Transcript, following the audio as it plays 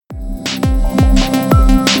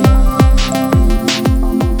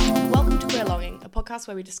podcast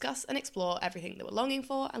where we discuss and explore everything that we're longing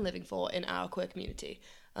for and living for in our queer community.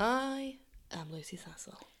 I am Lucy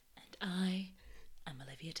Sassel. And I am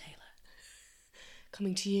Olivia Taylor.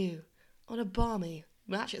 Coming to you on a balmy,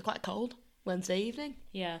 well, actually it's quite cold, Wednesday evening.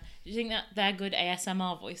 Yeah. Do you think that they're good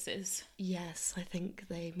ASMR voices? Yes, I think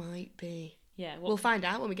they might be. Yeah. We'll find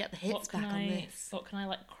out when we get the hits back on this. What can I,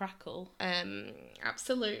 like, crackle?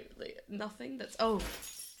 Absolutely nothing that's... Oh,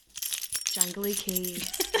 jangly keys.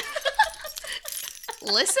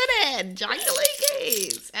 Listen in, jangly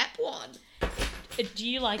keys. Ep 1. Do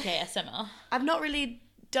you like ASMR? I've not really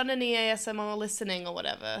done any ASMR listening or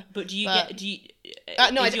whatever. But do you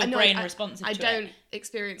no, is your brain I responsive to it? I don't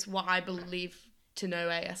experience what I believe to know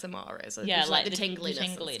ASMR is. Yeah, It's like the the tingliness.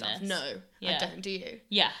 And tingliness. stuff. No, Yeah. I don't. Do you?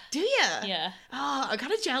 Yeah. Do you? Yeah. Oh, I'm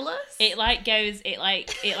kind of jealous.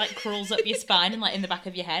 It crawls up your spine and like in the back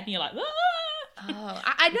of your head and you're like, ah! Oh,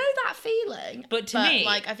 I know that feeling. But to me,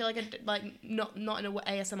 like, I feel like not in a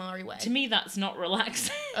ASMR-y way. To me, that's not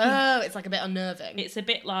relaxing. Oh, it's like a bit unnerving. It's a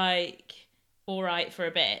bit like all right for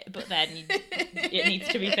a bit, but then it needs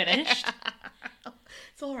to be finished.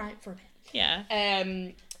 It's all right for a bit. Yeah.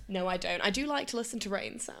 No, I don't. I do like to listen to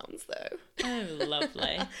rain sounds, though. Oh,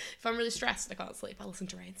 lovely. If I'm really stressed and I can't sleep, I listen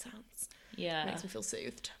to rain sounds. Yeah. It makes me feel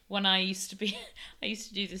soothed. When I used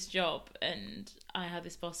to do this job, and I had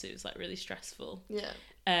this boss who was like really stressful.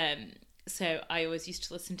 Yeah. So I always used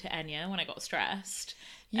to listen to Enya when I got stressed.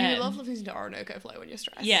 You love listening to Orinoco Flow when you're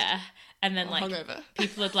stressed. Yeah. And then like hungover.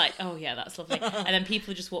 People would like, oh yeah, that's lovely. And then people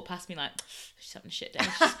would just walk past me like, she's having a shit day.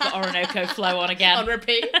 She's got Orinoco Flow on again. On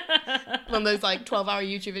repeat. One of those like 12-hour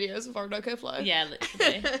YouTube videos of Orinoco Flow. Yeah,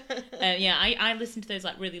 literally. Yeah, I listen to those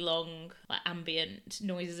like really long, like ambient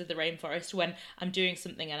noises of the rainforest when I'm doing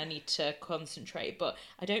something and I need to concentrate, but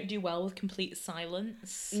I don't do well with complete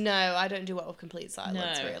silence. No, I don't do well with complete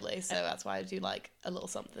silence, No. really. So that's why I do like a little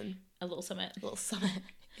something. A little summit. A little summit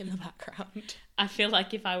in the background. I feel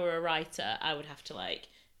like if I were a writer, I would have to like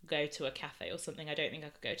go to a cafe or something. I don't think I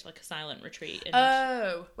could go to like a silent retreat.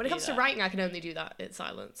 And When it comes to writing, I can only do that in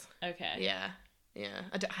silence. Okay. Yeah.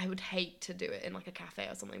 I would hate to do it in like a cafe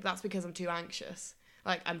or something, but that's because I'm too anxious.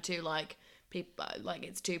 Like I'm too like people like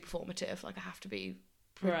it's too performative. Like I have to be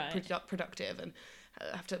productive, and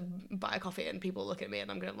I have to buy a coffee and people look at me and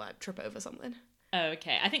I'm gonna like trip over something. Oh,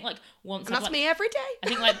 okay. I think like once and that's like, me every day. I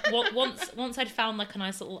think like once I'd found like a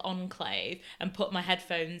nice little enclave and put my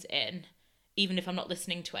headphones in, even if I'm not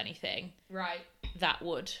listening to anything, right, that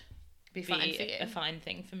would be fine for you. A fine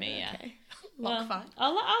thing for me. Okay. Yeah. Well, fine.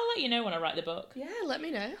 I'll let you know when I write the book. Yeah, let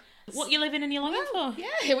me know. What you're living and you're longing for. Yeah,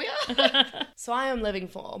 here we are. So I am living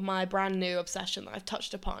for my brand new obsession that I've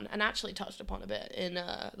touched upon, and actually touched upon a bit in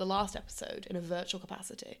the last episode in a virtual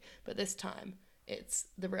capacity, but this time it's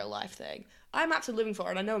the real life thing. I'm absolutely living for,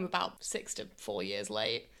 and I know I'm about 6 to 4 years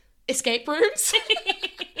late, escape rooms.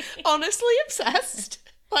 Honestly obsessed.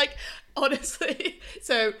 Like, honestly.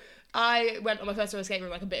 So I went on my first ever escape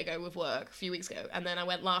room like a bit ago with work, a few weeks ago, and then I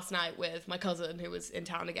went last night with my cousin who was in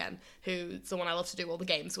town again, who's the one I love to do all the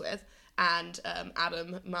games with, and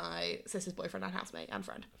Adam, my sister's boyfriend and housemate and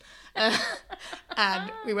friend.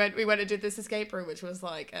 And we went and did this escape room, which was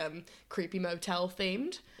like creepy motel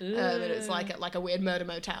themed. And it was like a weird murder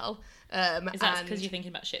motel. Is that because you're thinking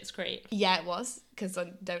about Schitt's Creek? Yeah, it was, because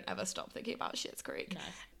I don't ever stop thinking about Schitt's Creek. No.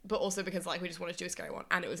 But also because like we just wanted to do a scary one,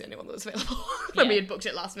 and it was the only one that was available when we had booked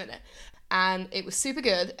it last minute. And it was super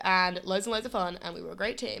good and loads of fun, and we were a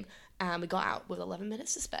great team, and we got out with 11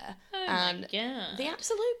 minutes to spare. Oh and my God. the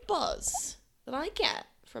absolute buzz that I get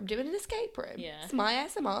from doing an escape room. Yeah. It's my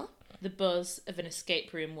ASMR. The buzz of an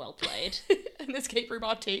escape room well played. An escape room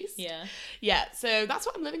artiste. Yeah. Yeah, so that's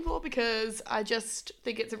what I'm living for, because I just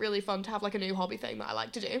think it's really fun to have like a new hobby thing that I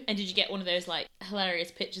like to do. And did you get one of those like hilarious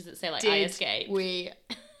pictures that say like I escaped? We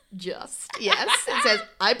just, yes, it says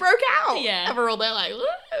I broke out. Yeah. And we're all there like,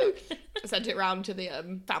 woo. I sent it around to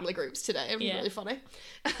the family groups today. It was really funny.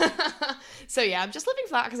 So yeah, I'm just living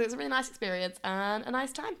for that because it's a really nice experience and a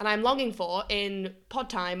nice time. And I'm longing for, in pod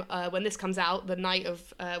time, when this comes out, the night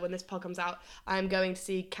of when this pod comes out, I'm going to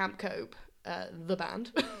see Camp Cope, the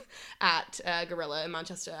band, at Gorilla in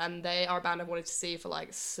Manchester. And they are a band I've wanted to see for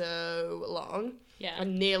like so long. Yeah. I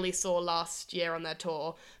nearly saw last year on their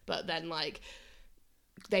tour, but then like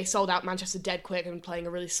they sold out Manchester dead quick and playing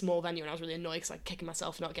a really small venue, and I was really annoyed because I was kicking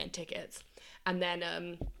myself for not getting tickets. And then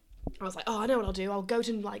I was like, oh, I know what I'll do. I'll go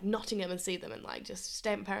to like Nottingham and see them, and like just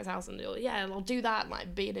stay at my parents' house and I'll do that and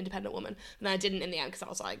like be an independent woman. And then I didn't in the end because I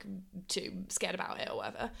was like too scared about it or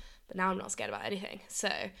whatever. But now I'm not scared about anything.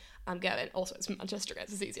 So I'm going. Also, it's Manchester,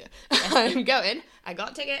 guys. It's easier. I'm going. I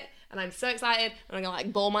got a ticket and I'm so excited, and I'm gonna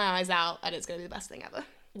like bawl my eyes out, and it's gonna be the best thing ever.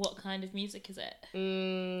 What kind of music is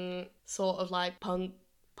it? Sort of like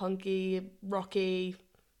punky, rocky,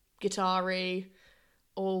 guitar-y,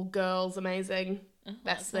 all girls, amazing. Oh,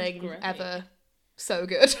 Best that sounds thing great. ever. So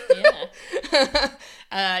good.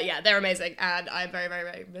 Yeah. They're amazing, and I'm very, very,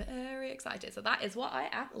 very, very excited. So that is what I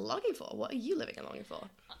am longing for. What are you living and longing for?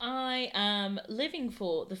 I am living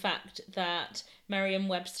for the fact that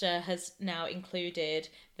Merriam-Webster has now included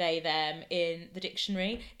they, them in the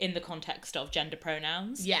dictionary in the context of gender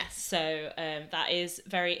pronouns. Yes. So that is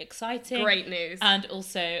very exciting. Great news. And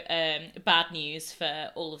also bad news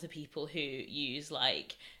for all of the people who use,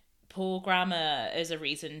 like, poor grammar as a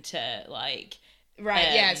reason to, like...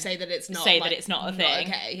 Right, say that it's not that it's not a thing.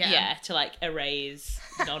 Okay, yeah. To, like, erase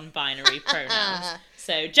non-binary pronouns.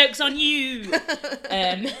 So, joke's on you! What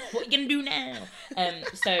are you gonna do now?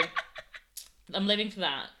 So, I'm living for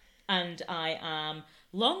that. And I am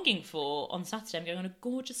longing for, on Saturday, I'm going on a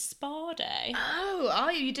gorgeous spa day.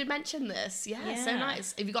 Oh, you did mention this. Yeah, so Yeah.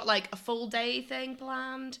 nice. Have you got, like, a full day thing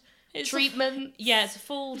planned? It's Treatment? It's a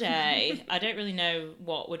full day. I don't really know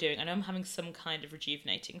what we're doing. I know I'm having some kind of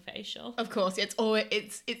rejuvenating facial. Of course, it's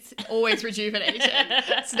always rejuvenating.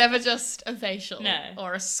 It's never just a facial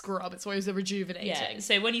or a scrub. It's always a rejuvenating. Yeah.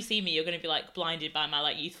 So when you see me, you're going to be like blinded by my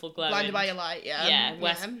like youthful glow. Blinded by your light. Yeah.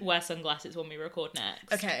 Yeah. Wear sunglasses when we record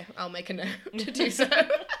next. Okay, I'll make a note to do so.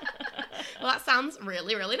 Well, that sounds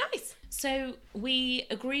really, really nice. So we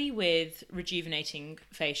agree with rejuvenating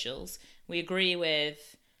facials. We agree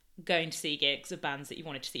with going to see gigs of bands that you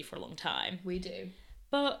wanted to see for a long time. We do.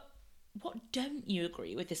 But what don't you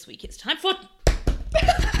agree with this week? It's time for...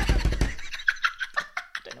 I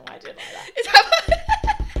don't know why I did it like that.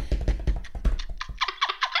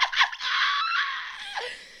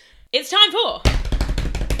 It's time for...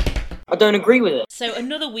 I don't agree with it. So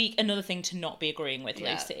another week, another thing to not be agreeing with,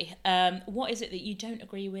 Yeah. Lucy. What is it that you don't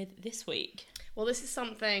agree with this week? Well, this is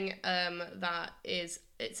something that is,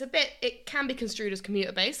 it can be construed as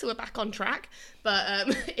commuter based, so we're back on track, but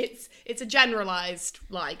it's a generalised,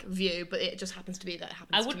 like, view, but it just happens to be that it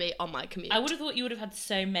happens to me on my commute. I would have thought you would have had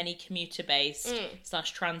so many commuter-based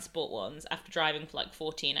 / transport ones after driving for, like,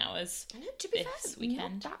 14 hours. To be this fair,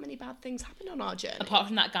 weekend. not that many bad things happened on our journey. Apart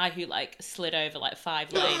from that guy who, like, slid over, like,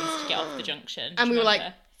 5 lanes to get off the junction. And Do we you were like,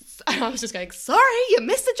 remember? and I was just going, sorry, you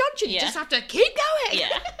missed the junction, you Yeah. just have to keep going.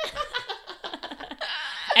 Yeah.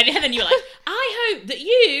 And then you were like, I hope that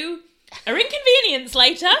you are inconvenienced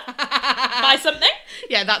later by something.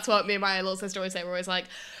 Yeah, that's what me and my little sister always say. We're always like,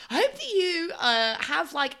 I hope that you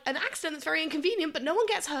have, like, an accident that's very inconvenient, but no one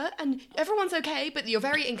gets hurt, and everyone's okay, but you're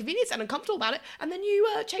very inconvenienced and uncomfortable about it, and then you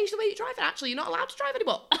change the way you drive, and actually you're not allowed to drive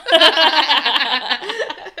anymore.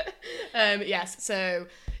 Yes, so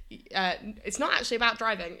it's not actually about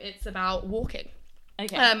driving, it's about walking.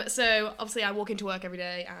 Okay. So obviously I walk into work every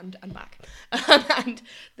day and back. And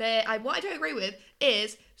what I don't agree with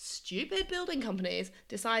is stupid building companies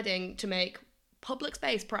deciding to make public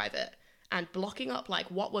space private and blocking up, like,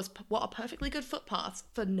 what are perfectly good footpaths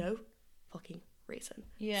for no fucking reason.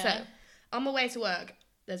 Yeah. So on my way to work,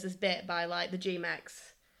 there's this bit by, like, the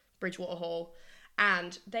GMX, Bridgewater Hall,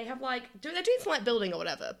 and they have, like, they're doing some, like, building or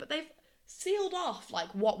whatever, but they've sealed off, like,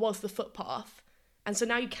 what was the footpath. And so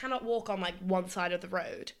now you cannot walk on, like, one side of the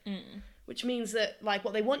road, which means that, like,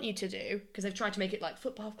 what they want you to do, because they've tried to make it, like,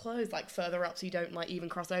 footpath closed, like, further up so you don't, like, even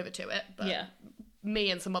cross over to it. But Yeah.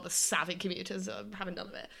 me and some other savvy commuters haven't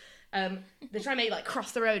done it. They try to make, like,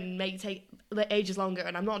 cross the road and make it take ages longer,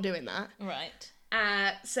 and I'm not doing that. Right.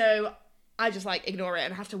 So I just, like, ignore it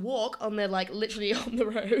and have to walk on the, like, literally on the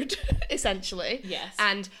road, essentially. Yes.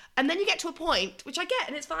 And then you get to a point, which I get,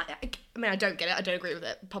 and it's fine. I mean, I don't get it. I don't agree with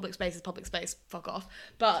it. Public space is public space. Fuck off.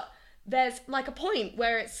 But there's, like, a point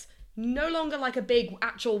where it's no longer, like, a big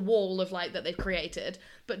actual wall of, like, that they've created,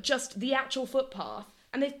 but just the actual footpath.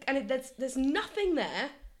 And there's nothing there.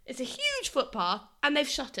 It's a huge footpath, and they've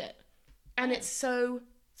shut it. And it's so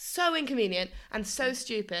inconvenient and so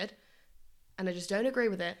stupid. And I just don't agree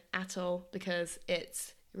with it at all because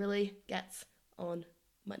it really gets on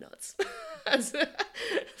my nuts, as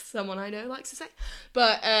someone I know likes to say.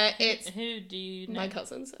 But it's... Who do you know? My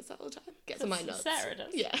cousin says that all the time. Gets on my nuts. Sarah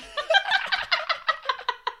does? Yeah.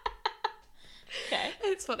 Okay.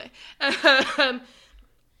 It's funny.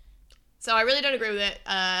 So I really don't agree with it.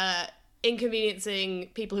 Inconveniencing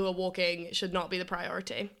people who are walking should not be the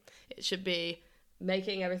priority. It should be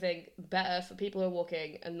making everything better for people who are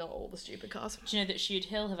walking and not all the stupid cars. Do you know that Shude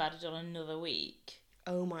Hill have added on another week?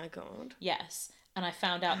 Oh my god. Yes. And I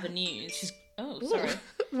found out the news. Oh, sorry.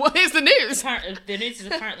 What is the news? Apparently, the news is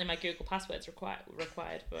apparently my Google password's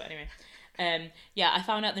required. But anyway, yeah, I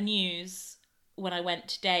found out the news when I went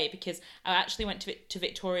today because I actually went to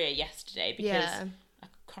Victoria yesterday because Yeah. I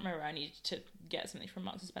can't remember where I needed to get something from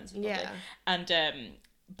Marks and Spencer. Probably. Yeah. And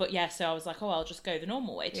but yeah, so I was like, oh, I'll just go the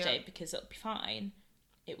normal way today Yeah. because it'll be fine.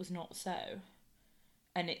 It was not so.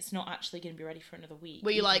 And it's not actually going to be ready for another week.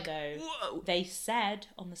 Were you like, though whoa? they said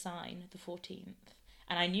on the sign the 14th,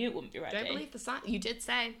 and I knew it wouldn't be ready. Don't believe the sign. You did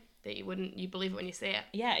say that you wouldn't. You believe it when you see it.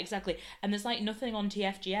 Yeah, exactly. And there's like nothing on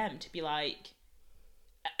TFGM to be like,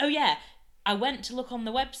 oh yeah, I went to look on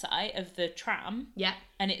the website of the tram, Yeah.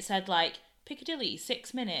 and it said like Piccadilly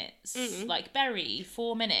 6 minutes, like Bury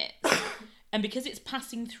 4 minutes. And because it's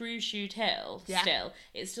passing through Shude Hill still,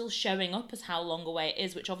 it's still showing up as how long away it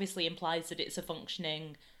is, which obviously implies that it's a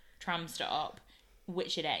functioning tram stop,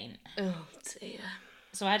 which it ain't. Oh dear.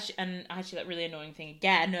 So I actually that really annoying thing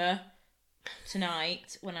again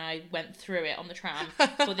tonight when I went through it on the tram.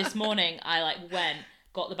 But this morning I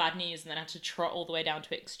got the bad news and then had to trot all the way down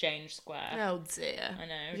to Exchange Square. Oh dear. I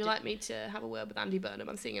know. Would you like me to have a word with Andy Burnham?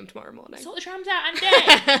 I'm seeing him tomorrow morning. Sort the trams out,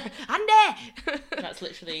 Andy! Andy! That's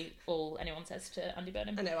literally all anyone says to Andy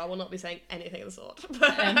Burnham. I know, I will not be saying anything of the sort.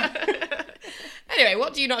 Anyway,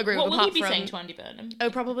 what do you not agree What with will you apart be from... saying to Andy Burnham? Oh,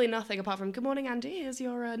 probably nothing apart from, good morning, Andy. Here's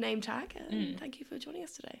your name tag. And thank you for joining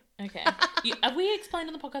us today. Okay. Have we explained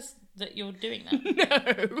on the podcast that you're doing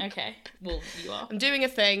that? No. Okay. Well, you are. I'm doing a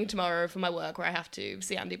thing tomorrow for my work where I have to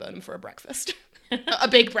see Andy Burnham for a breakfast. A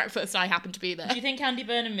big breakfast. I happen to be there. Do you think Andy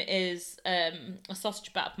Burnham is a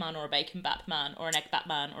sausage Batman or a bacon Batman or an egg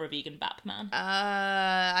Batman or a vegan Batman?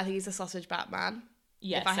 I think he's a sausage Batman.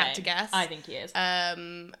 Yeah, if I had to guess. I think he is.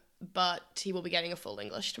 But he will be getting a full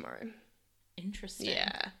English tomorrow. Interesting.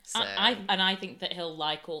 Yeah. So... I think that he'll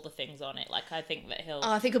like all the things on it. Like, I think that he'll...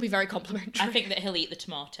 I think he'll be very complimentary. I think that he'll eat the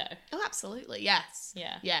tomato. Oh, absolutely. Yes.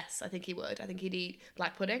 Yeah. Yes, I think he would. I think he'd eat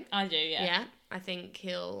black pudding. I do, yeah. Yeah. I think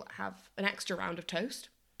he'll have an extra round of toast.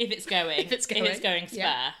 If it's going. If it's going.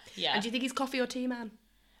 spare. Yeah. And do you think he's coffee or tea man?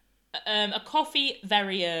 A coffee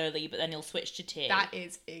very early, but then he'll switch to tea. That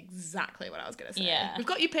is exactly what I was going to say. Yeah. We've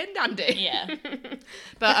got you pinned, Andy. Yeah.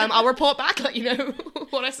 But I'll report back, let you know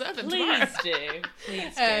what I serve him tomorrow.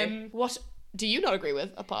 Please do. What do you not agree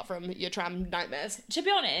with, apart from your tram nightmares? To be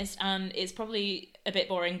honest, and it's probably a bit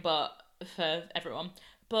boring, but for everyone,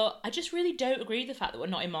 but I just really don't agree with the fact that we're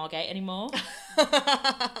not in Margate anymore.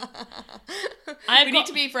 We need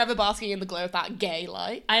to be forever basking in the glow of that gay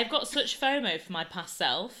light. I've got such FOMO for my past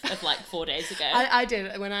self of like 4 days ago. I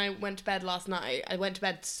did. When I went to bed last night, I went to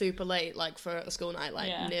bed super late, like for a school night,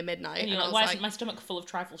 near midnight. And you're I like, was why isn't my stomach full of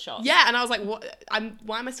trifle shots? Yeah, and I was like, what?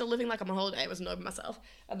 Why am I still living like I'm on holiday? I was annoyed with myself.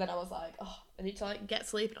 And then I was like, oh, I need to like get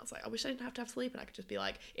sleep. And I was like, I wish I didn't have to have sleep and I could just be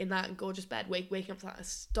like in that gorgeous bed, waking up to that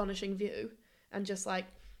astonishing view and just like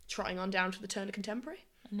trotting on down to the Turner Contemporary.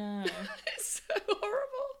 No. It's so horrible.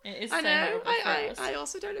 It is I so know. horrible for us. I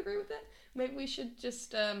also don't agree with it. Maybe we should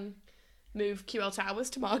just move QL Towers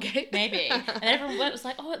to Margate. Maybe. And everyone was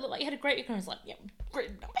like, oh, it looked like you had a great week. And I was like, yeah,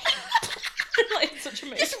 great. Like, such a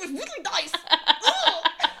move. This was really nice.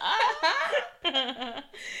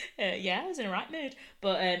 Yeah, I was in a right mood.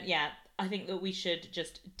 But yeah, I think that we should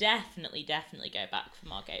just definitely go back for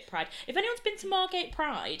Margate Pride. If anyone's been to Margate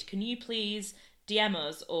Pride, can you please DM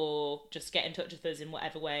us or just get in touch with us in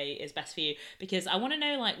whatever way is best for you, because I want to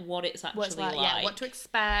know like what it's actually like. Yeah, what to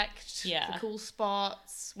expect, Yeah. the cool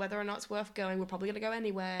spots, whether or not it's worth going. We're probably going to go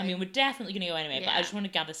anyway. I mean, we're definitely going to go anyway, but Yeah. I just want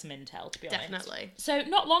to gather some intel, to be honest. Definitely. So,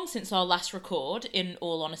 not long since our last record, in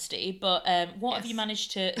all honesty, but what have you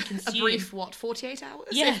managed to A consume? brief, 48 hours?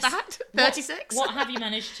 Yes. If that? 36? What have you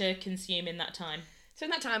managed to consume in that time? So in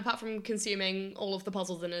that time, apart from consuming all of the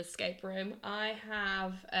puzzles in an escape room, I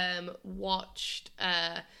have watched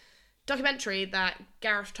a documentary that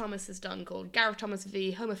Gareth Thomas has done called Gareth Thomas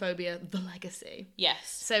v Homophobia: The Legacy. Yes.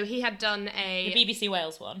 So he had done The BBC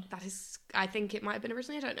Wales one. that is, I think it might have been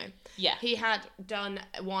originally, I don't know. Yeah. He had done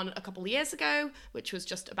one a couple of years ago, which was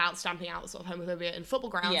just about stamping out sort of homophobia in football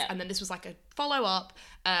grounds. Yeah. And then this was like a follow-up,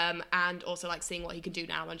 and also like seeing what he can do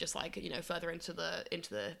now and just like, you know, further into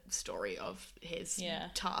the story of his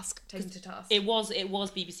task, taken to task. It was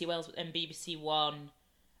BBC Wales, and BBC One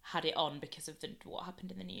had it on because of what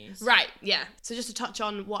happened in the news. Right, yeah. So just to touch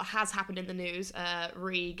on what has happened in the news,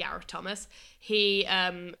 Gareth Thomas, he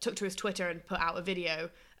took to his Twitter and put out a video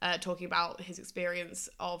talking about his experience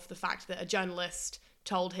of the fact that a journalist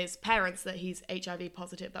told his parents that he's HIV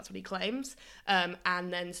positive. That's what he claims.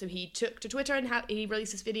 And then so he took to Twitter and he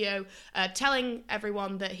released this video telling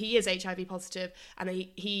everyone that he is HIV positive, and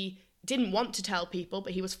he didn't want to tell people,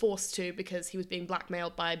 but he was forced to because he was being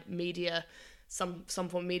blackmailed by media, some form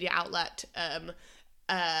of media outlet,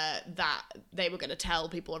 that they were going to tell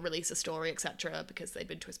people and release a story, etc., because they'd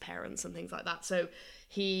been to his parents and things like that. So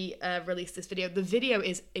he released this video. The video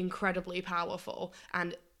is incredibly powerful,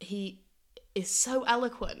 and is so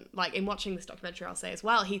eloquent. Like, in watching this documentary, I'll say as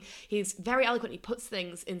well, he's very eloquent. He puts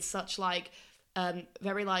things in such like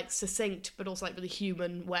very like succinct but also like really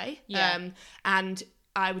human way. And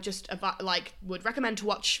I would just would recommend to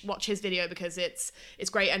watch his video because it's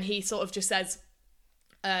great. And he sort of just says,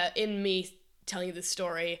 in me telling you this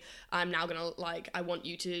story, I'm now gonna I want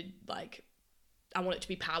you to I want it to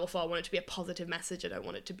be powerful. I want it to be a positive message. I don't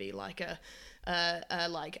want it to be like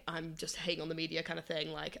I'm just hating on the media kind of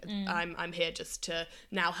thing. I'm here just to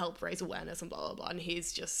now help raise awareness and blah blah blah. And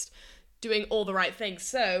he's just doing all the right things.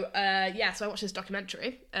 So so I watched this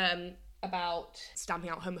documentary about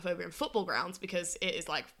stamping out homophobia in football grounds because it is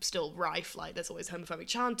like still rife. Like, there's always homophobic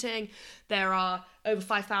chanting. There are over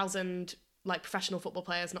 5,000 like professional football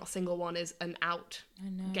players, not a single one is an out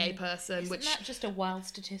gay person. Isn't that just a wild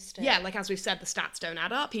statistic? Yeah, like, as we've said, the stats don't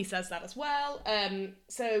add up. He says that as well.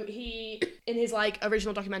 So he, in his like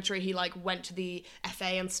original documentary, he like went to the FA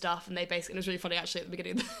and stuff, and they basically, it was really funny actually at the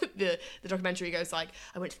beginning of the documentary. He goes like,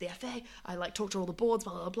 I went to the FA, I like talked to all the boards,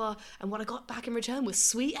 blah blah blah, and what I got back in return was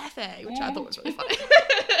sweet FA, which I thought was really funny.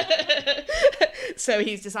 So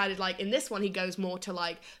he's decided, like, in this one he goes more to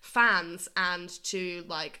like fans and to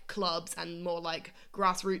like clubs and more like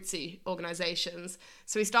grassrootsy organizations.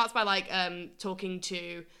 So he starts by like talking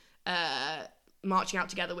to Marching Out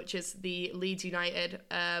Together, which is the Leeds United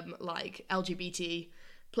like LGBT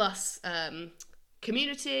plus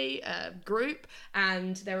community group,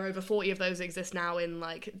 and there are over 40 of those exist now in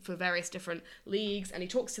like for various different leagues, and he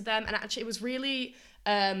talks to them, and actually it was really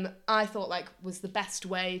I thought like was the best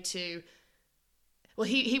way to. Well,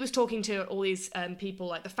 he was talking to all these people,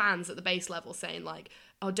 like the fans at the base level, saying like,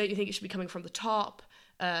 oh, don't you think it should be coming from the top?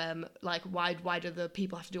 Like, why do the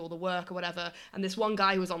people have to do all the work or whatever? And this one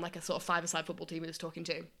guy who was on like a sort of five-a-side football team he was talking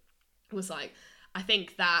to was like, I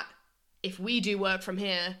think that if we do work from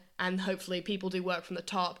here and hopefully people do work from the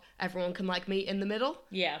top, everyone can like meet in the middle.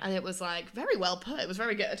 Yeah. And it was like very well put. It was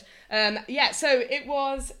very good. So it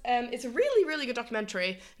was, it's a really, really good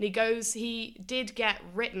documentary. And he did get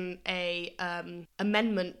written a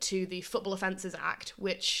amendment to the Football Offences Act,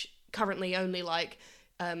 which currently only like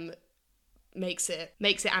makes it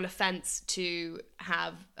an offence to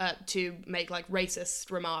have to make like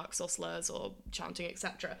racist remarks or slurs or chanting,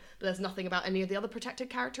 etc. But there's nothing about any of the other protected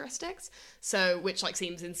characteristics, so which like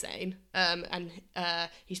seems insane. And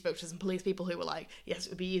he spoke to some police people who were like, yes, it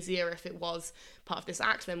would be easier if it was part of this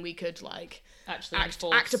act, then we could like actually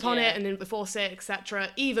act upon it and enforce it, etc.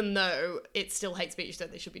 Even though it's still hate speech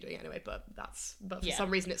that they should be doing anyway, but for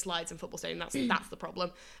some reason it slides in football stadium. That's the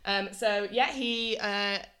problem. He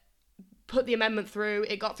put the amendment through.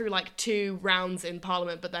 It got through like 2 rounds in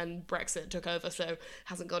Parliament, but then Brexit took over, so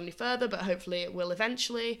hasn't gone any further, but hopefully it will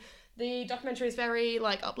eventually. The documentary is very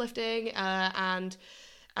like uplifting, and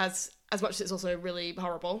as much as it's also really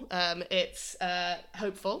horrible, it's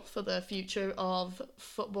hopeful for the future of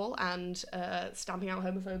football and stamping out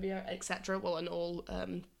homophobia, etc. Well, and all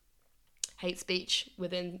hate speech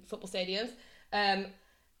within football stadiums.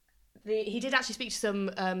 He did actually speak to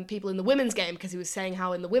some people in the women's game, because he was saying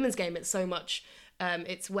how in the women's game it's so much,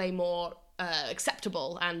 it's way more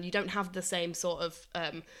acceptable, and you don't have the same sort of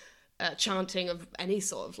chanting of any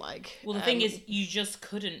sort of like. Well, the thing is, you just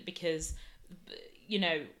couldn't, because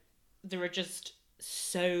there are just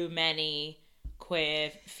so many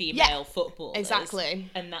queer female footballers. Exactly,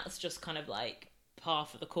 and that's just kind of like par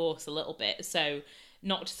for the course a little bit. So.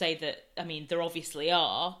 Not to say that, I mean, there obviously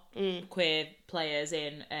are queer players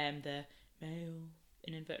in the male,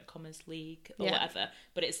 in inverted commas, league or whatever,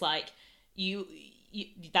 but it's like,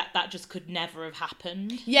 that just could never have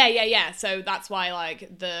happened. Yeah. So that's why,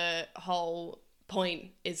 like, the whole point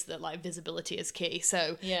is that, like, visibility is key.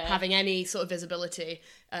 So having any sort of visibility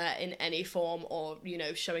in any form, or,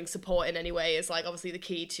 showing support in any way is, like, obviously the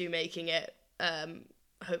key to making it,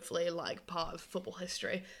 hopefully, like, part of football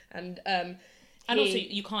history. And also,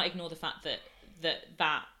 you can't ignore the fact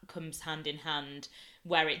that comes hand in hand,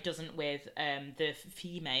 where it doesn't with the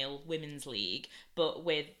female women's league, but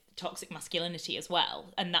with toxic masculinity as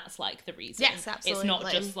well. And that's like the reason. Yes, absolutely. It's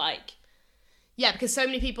not just like. Yeah, because so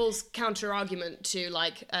many people's counter argument to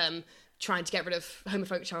like trying to get rid of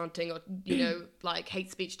homophobic chanting, or like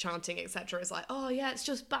hate speech chanting, etc. is like, oh yeah, it's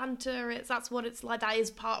just banter. That's what it's like. That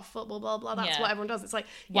is part of football. Blah blah. That's what everyone does. It's like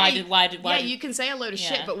why you can say a load of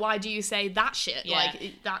shit, but why do you say that shit? Yeah.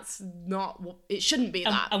 Like that's not. It shouldn't be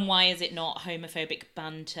that. And why is it not homophobic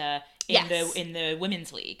banter in the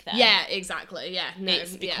women's league then? Yeah, exactly. Yeah, no,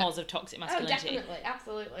 it's because of toxic masculinity. Oh, definitely,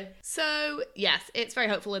 absolutely. So yes, it's very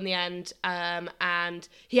hopeful in the end. And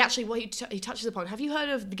he actually he touches upon. Have you heard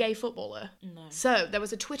of the gay footballer? No. So there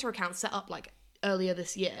was a Twitter account set up like earlier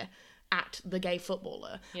this year, at the gay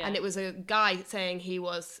footballer. Yeah. And it was a guy saying he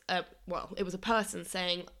was, it was a person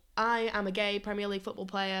saying, I am a gay Premier League football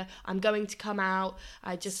player. I'm going to come out.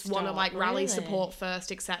 I just want to Stop, rally really? support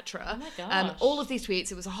first, etc. Oh my gosh. All of these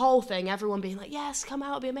tweets, it was a whole thing. Everyone being like, yes, come out,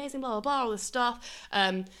 it'll be amazing, blah, blah, blah, all this stuff.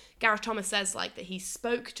 Gareth Thomas says that he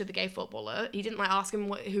spoke to the gay footballer. He didn't ask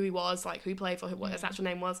him who he was, who he played for, what his actual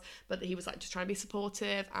name was, but that he was just trying to be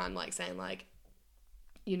supportive and saying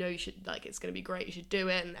you should, it's going to be great, you should do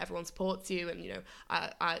it, and everyone supports you, and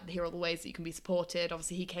I hear all the ways that you can be supported.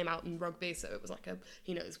 Obviously he came out in rugby, so it was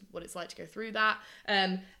he knows what it's like to go through that,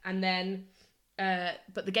 and then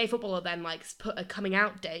but the gay footballer then put a coming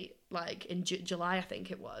out date in July, I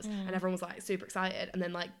think it was, and everyone was super excited, and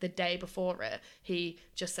then the day before it he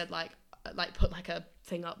just said put a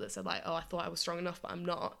thing up that said oh, I thought I was strong enough but I'm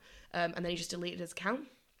not, and then he just deleted his account.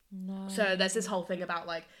 No. So there's this whole thing about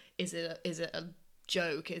is it a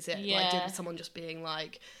joke, is it did someone just being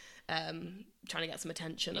trying to get some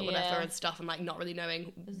attention or whatever and stuff, and not really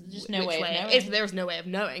knowing just no way of knowing. If there was no way of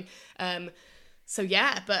knowing. So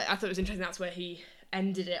yeah, but I thought it was interesting that's where he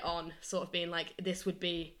ended it on, sort of being this would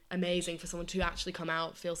be amazing for someone to actually come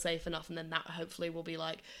out, feel safe enough, and then that hopefully will be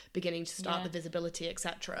beginning to start the visibility,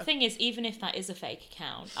 etc. The thing is, even if that is a fake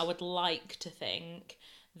account, I would like to think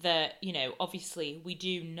that, obviously we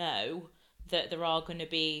do know that there are going to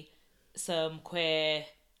be some queer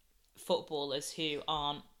footballers who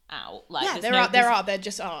aren't out. There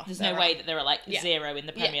just are. There's no way that there are zero in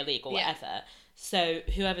the Premier League or whatever. So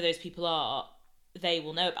whoever those people are, they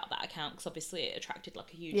will know about that account because obviously it attracted a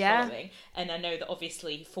huge following. And I know that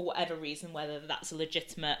obviously for whatever reason, whether that's a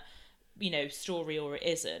legitimate, story or it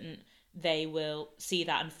isn't, they will see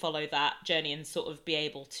that and follow that journey and sort of be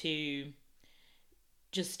able to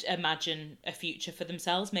just imagine a future for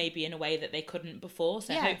themselves, maybe in a way that they couldn't before.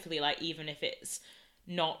 So hopefully, even if it's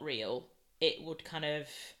not real, it would kind of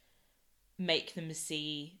make them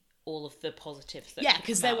see all of the positives that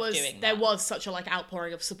because there was such a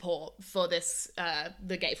outpouring of support for this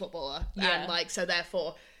the gay footballer, and so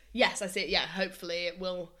therefore yes, I see it. Hopefully it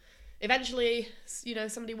will eventually,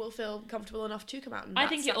 somebody will feel comfortable enough to come out, and I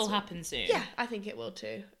think it will happen soon. I think it will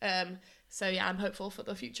too. So I'm hopeful for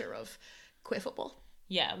the future of queer football.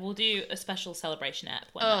 Yeah, we'll do a special celebration app.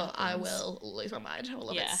 I will lose my mind. I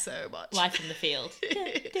love it so much. Life in the field.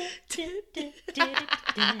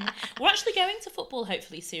 We're actually going to football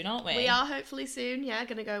hopefully soon, aren't we? We are hopefully soon,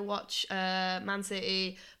 going to go watch Man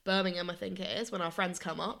City Birmingham, I think it is, when our friends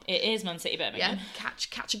come up. It is Man City Birmingham. Yeah,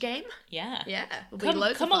 catch a game. Yeah. Yeah.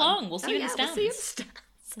 Come along, we'll see you in the stands. We'll see you in the stands.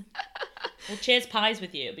 We'll cheers pies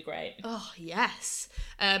with you, it'll be great. Oh, yes.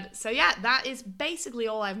 So that is basically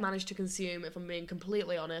all I've managed to consume, if I'm being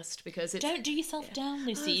completely honest, because it's... Don't do yourself down,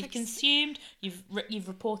 Lucy. You've consumed, you've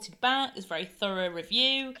reported back, there's a very thorough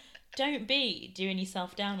review. Don't be doing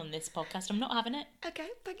yourself down on this podcast. I'm not having it. Okay,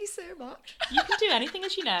 thank you so much. You can do anything,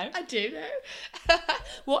 as you know. I do know.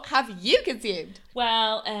 What have you consumed?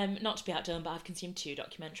 Well, not to be outdone, but I've consumed 2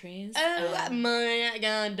 documentaries. Oh my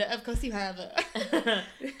god, of course you have.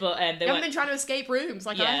 But you haven't been trying to escape rooms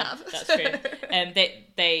like I have. That's true.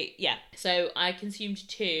 So I consumed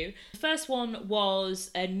 2. The first one was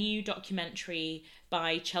a new documentary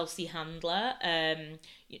by Chelsea Handler.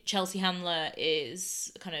 Chelsea Handler is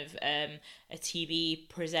kind of a TV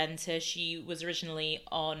presenter. She was originally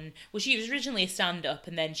a stand-up,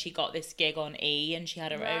 and then she got this gig on E, and she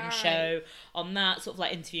had her own show on that, sort of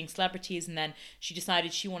interviewing celebrities, and then she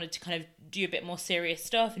decided she wanted to kind of do a bit more serious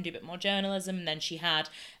stuff and do a bit more journalism, and then she had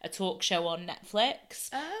a talk show on Netflix.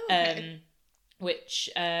 Oh, okay. Which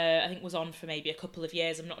I think was on for maybe a couple of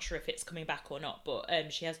years. I'm not sure if it's coming back or not,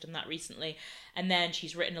 but she has done that recently. And then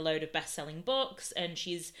she's written a load of best-selling books, and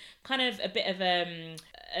she's kind of a bit of a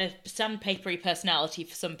sandpapery personality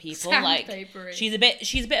for some people. Sandpapery. She's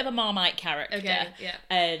a bit of a Marmite character. Okay, yeah.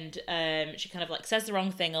 And she kind of says the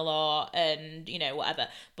wrong thing a lot, and whatever.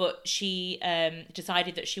 But she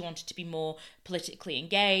decided that she wanted to be more politically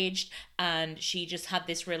engaged, and she just had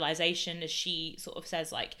this realization, as she sort of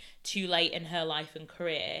says, too late in her life and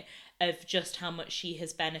career, of just how much she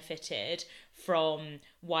has benefited from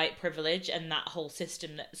white privilege and that whole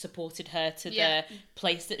system that supported her to the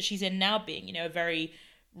place that she's in now, being, a very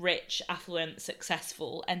rich, affluent,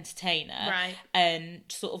 successful entertainer. Right. And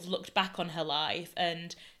sort of looked back on her life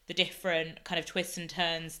and the different kind of twists and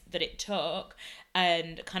turns that it took,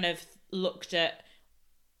 and kind of looked at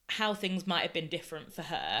how things might have been different for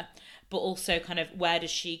her, but also kind of where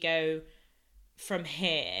does she go from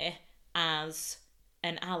here as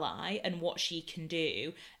an ally and what she can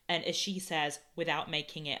do, and as she says, without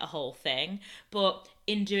making it a whole thing. But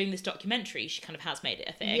in doing this documentary, she kind of has made it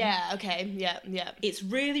a thing. Yeah, okay, yeah. It's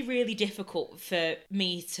really, really difficult for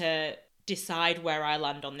me to decide where I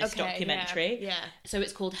land on this documentary. Yeah. So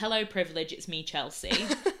it's called Hello Privilege, It's Me, Chelsea.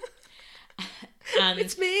 And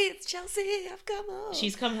it's me, it's Chelsea, I've come home.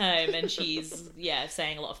 she's come home and she's,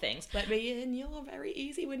 saying a lot of things. Let me in your very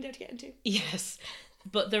easy window to get into. Yes.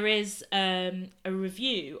 But there is a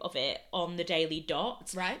review of it on the Daily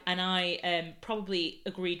Dot. Right. And I probably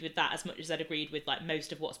agreed with that as much as I'd agreed with like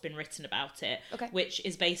most of what's been written about it. Okay. Which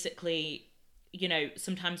is basically,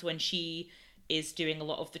 sometimes when she is doing a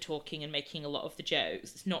lot of the talking and making a lot of the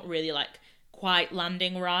jokes, it's not really like quite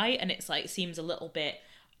landing right, and it's like seems a little bit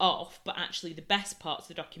off. But actually the best parts of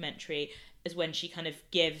the documentary is when she kind of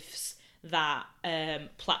gives that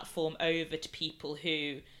platform over to people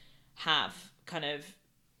who have kind of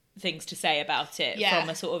things to say about it from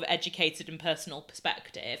a sort of educated and personal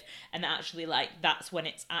perspective, and actually like that's when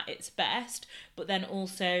it's at its best. But then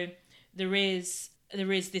also there is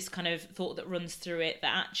this kind of thought that runs through it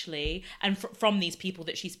that actually, and from these people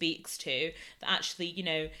that she speaks to, that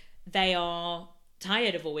actually they are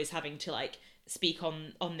tired of always having to like speak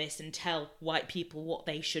on this and tell white people what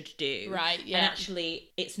they should do, right? Yeah. And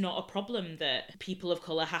actually it's not a problem that people of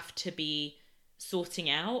colour have to be sorting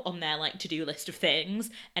out on their like to-do list of things,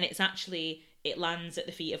 and it's actually, it lands at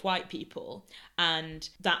the feet of white people, and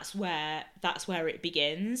that's where it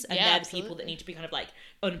begins, and they're the people that need to be kind of like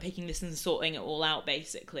unpicking this and sorting it all out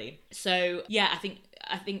basically. So I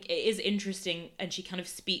think it is interesting, and she kind of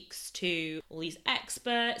speaks to all these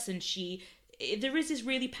experts, and there is this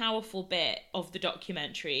really powerful bit of the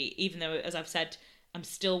documentary, even though, as I've said, I'm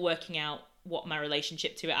still working out what my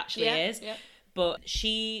relationship to it actually is. Yeah. But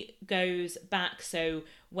she goes back, so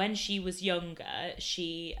when she was younger,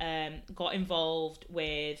 she got involved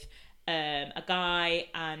with a guy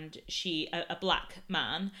and a black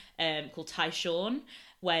man called Tyshawn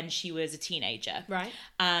when she was a teenager. Right.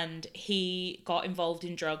 And he got involved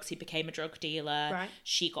in drugs. He became a drug dealer. Right.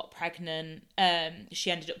 She got pregnant.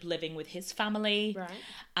 She ended up living with his family. Right.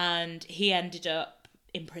 And he ended up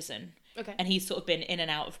in prison. Okay. And he's sort of been in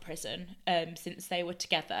and out of prison since they were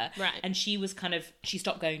together. Right. And she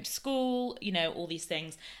stopped going to school, all these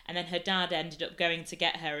things. And then her dad ended up going to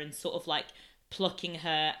get her and sort of like plucking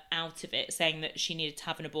her out of it, saying that she needed to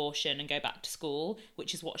have an abortion and go back to school,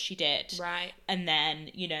 which is what she did. Right. And then,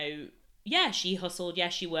 she hustled,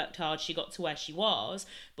 she worked hard, she got to where she was,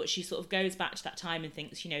 but she sort of goes back to that time and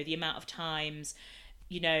thinks, the amount of times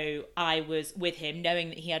I was with him knowing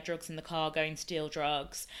that he had drugs in the car, going to steal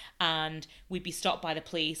drugs, and we'd be stopped by the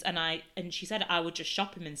police, and she said I would just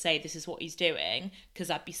shop him and say this is what he's doing because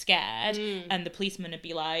I'd be scared, and the policeman would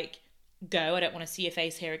be like, go, I don't want to see your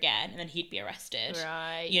face here again, and then he'd be arrested.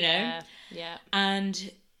 Right. Yeah.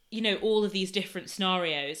 And all of these different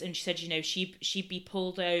scenarios, and she said she'd be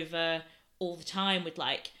pulled over all the time with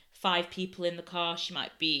like 5 people in the car. She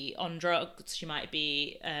might be on drugs, she might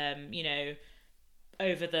be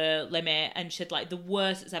over the limit, and she said like the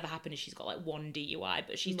worst that's ever happened is she's got like 1 DUI,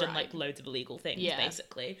 but she's done like loads of illegal things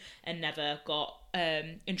basically, and never got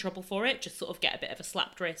in trouble for it, just sort of get a bit of a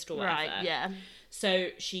slapped wrist or whatever. Right, yeah. So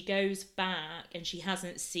she goes back and she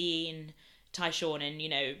hasn't seen Tyshawn in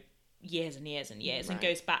years and years and years, and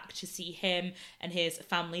goes back to see him and his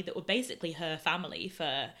family that were basically her family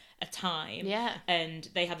for a time. Yeah. And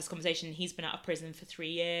they have this conversation. He's been out of prison for 3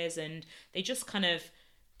 years, and they just kind of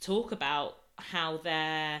talk about how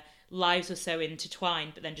their lives were so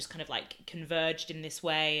intertwined, but then just kind of like converged in this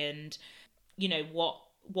way, and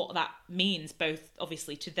what that means, both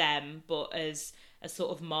obviously to them, but as a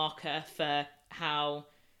sort of marker for how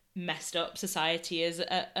messed up society is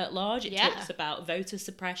at large. It talks about voter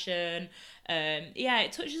suppression.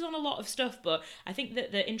 It touches on a lot of stuff, but I think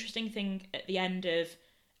that the interesting thing at the end of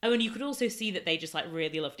and you could also see that they just like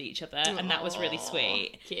really loved each other. And that was really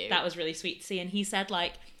sweet. Cute. That was really sweet to see. And he said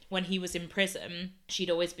like when he was in prison, she'd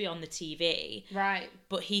always be on the TV. Right.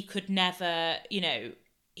 But he could never,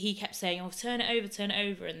 he kept saying, oh, turn it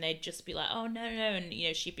over. And they'd just be like, oh, no. And,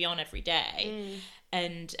 she'd be on every day.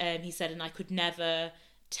 And he said, and I could never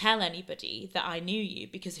tell anybody that I knew you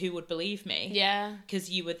because who would believe me? Yeah. Because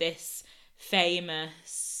you were this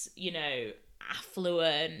famous,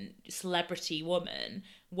 affluent celebrity woman.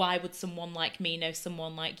 Why would someone like me know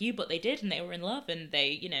someone like you? But they did, and they were in love, and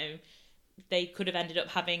they, they could have ended up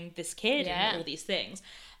having this kid and all these things.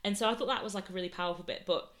 And so I thought that was like a really powerful bit.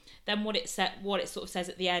 But then what it sort of says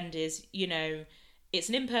at the end is, it's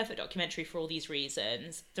an imperfect documentary for all these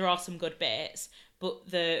reasons. There are some good bits, but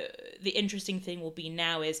the interesting thing will be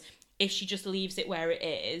now is if she just leaves it where it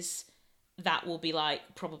is, that will be like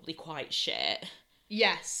probably quite shit.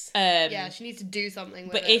 Yes. Um, Yeah, she needs to do something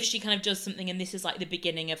with But it. if she kind of does something and this is like the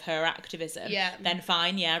beginning of her activism, then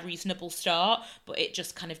fine, yeah, reasonable start. But it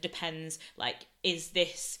just kind of depends, like, is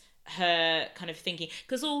this her kind of thinking?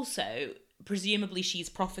 Because also, presumably she's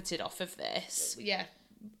profited off of this. Yeah.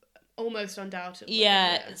 Almost undoubtedly.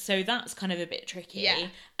 Yeah, so that's kind of a bit tricky. Yeah.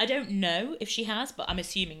 I don't know if she has, but I'm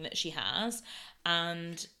assuming that she has.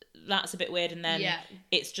 And that's a bit weird. And then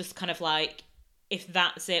it's just kind of like, if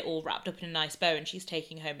that's it all wrapped up in a nice bow and she's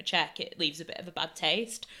taking home a check, it leaves a bit of a bad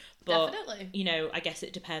taste. But, Definitely. you know, I guess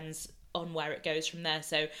it depends on where it goes from there.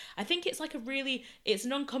 So I think it's like it's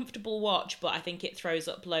an uncomfortable watch, but I think it throws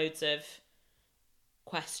up loads of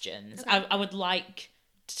questions. Okay. I would like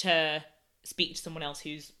to speak to someone else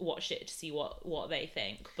who's watched it to see what they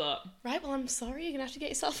think, but Right, well, I'm sorry, you're gonna have to get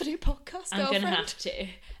yourself a new podcast, I'm girlfriend. gonna have to.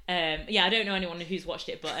 Yeah, I don't know anyone who's watched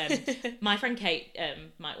it, but my friend Kate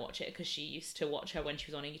might watch it because she used to watch her when she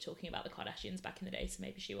was on E! Talking about the Kardashians back in the day, so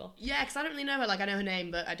maybe she will. Yeah, because I don't really know her. Like, I know her name,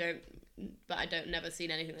 but I don't never seen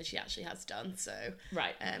anything that she actually has done. So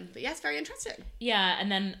Right. But yeah, it's very interesting. Yeah,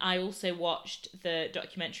 and then I also watched the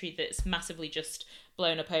documentary that's massively just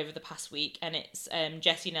blown up over the past week, and it's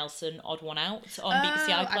Jessie Nelson, Odd One Out on BBC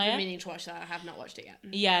iPlayer. I've been meaning to watch that. I have not watched it yet.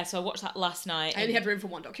 Yeah, so I watched that last night. I only had room for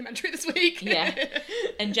one documentary this week. Yeah.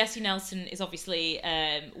 And Jessie Nelson is obviously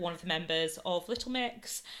one of the members of Little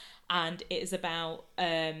Mix, and it is about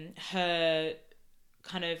her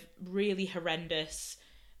kind of really horrendous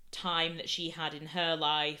time that she had in her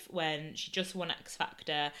life when she just won X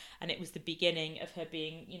Factor, and it was the beginning of her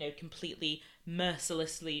being, you know, completely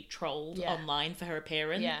mercilessly trolled online for her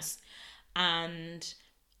appearance. Yeah. And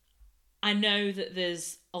I know that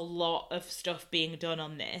there's a lot of stuff being done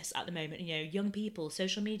on this at the moment, you know, young people,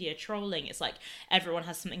 social media, trolling. It's like everyone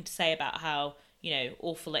has something to say about how, you know,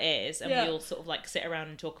 awful it is, and we all sort of like sit around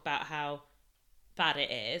and talk about how bad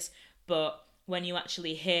it is. But when you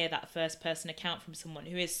actually hear that first person account from someone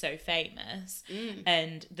who is so famous,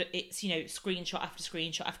 and that it's, you know, screenshot after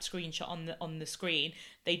screenshot after screenshot on the screen,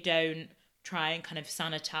 they don't try and kind of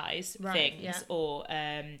sanitize things or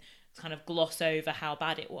kind of gloss over how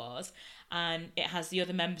bad it was. And it has the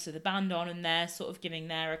other members of the band on, and they're sort of giving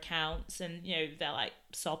their accounts, and, you know, they're like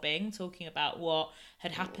sobbing, talking about what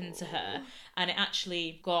had happened to her. And it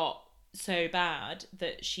actually got so bad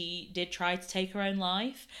that she did try to take her own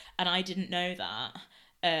life, and I didn't know that.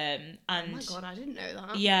 And oh my god, I didn't know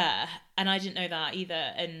that. Yeah, and I didn't know that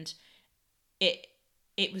either, and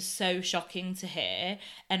it was so shocking to hear.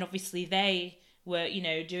 And obviously they were, you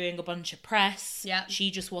know, doing a bunch of press. Yeah.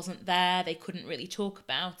 She just wasn't there. They couldn't really talk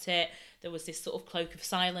about it. There was this sort of cloak of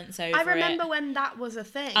silence over it. I remember when that was a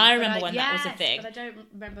thing. I remember when that was a thing. But I don't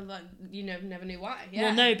remember, like, you know, never knew why. Yeah.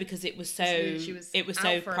 Well, no, because it was so it was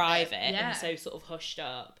so private and so sort of hushed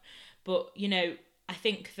up. But, you know, I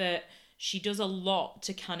think that she does a lot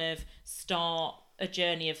to kind of start a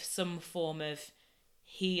journey of some form of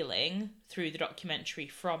healing through the documentary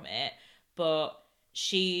from it. But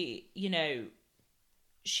she, you know,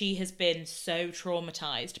 she has been so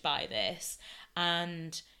traumatized by this,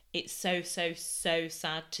 and it's so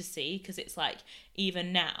sad to see, because it's like,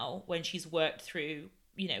 even now when she's worked through,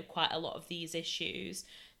 you know, quite a lot of these issues,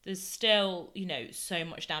 there's still, you know, so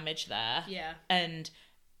much damage there. Yeah. And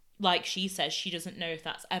like she says, she doesn't know if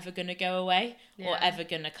that's ever going to go away or ever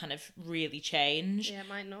going to kind of really change. Yeah, it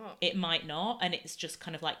might not. It might not, and it's just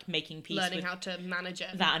kind of like making peace Learning with how to manage it.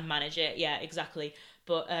 that and manage it. Yeah, exactly.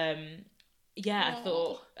 But yeah,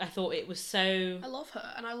 I thought it was so. I love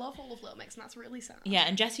her, and I love all of Little Mix, and that's really sad. Yeah,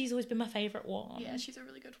 and Jessie's always been my favourite one. Yeah, she's a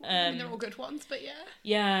really good one. I mean, they're all good ones, but yeah.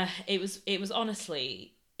 Yeah, it was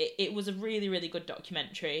honestly, it was a really, really good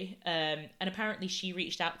documentary. And apparently she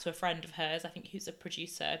reached out to a friend of hers, I think who's a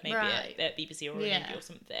producer, maybe at BBC or Olympic or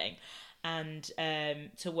something, and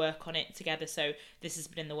to work on it together. So this has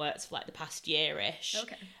been in the works for like the past year-ish.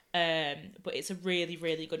 Okay. But it's a really,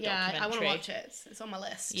 really good documentary. Yeah, I want to watch it. It's on my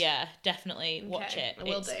list. Yeah, definitely watch it. I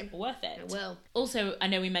will it's do. Worth it. I will. Also, I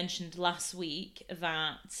know we mentioned last week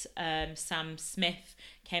that Sam Smith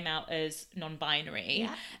came out as non-binary.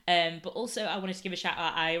 Yeah. But also, I wanted to give a shout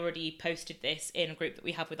out. I already posted this in a group that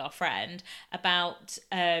we have with our friend about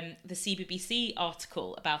the CBBC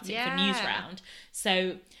article about it for Newsround.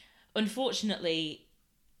 So, unfortunately,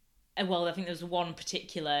 well, I think there was one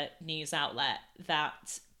particular news outlet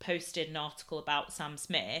that posted an article about Sam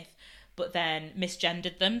Smith, but then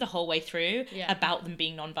misgendered them the whole way through about them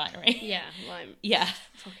being non-binary. Yeah, like, yeah.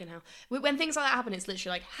 Fucking hell. When things like that happen, it's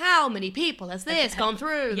literally like, how many people has this gone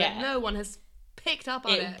through? Yeah. That no one has picked up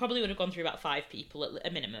on it. Probably would have gone through about 5 people at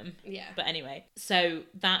a minimum. Yeah. But anyway, so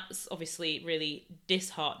that's obviously really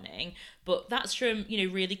disheartening. But that's from,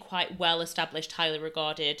 really quite well-established, highly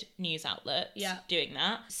regarded news outlets doing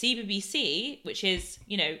that. CBBC, which is,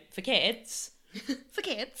 for kids. For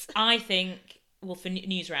kids. I think, for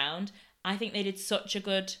Newsround, I think they did such a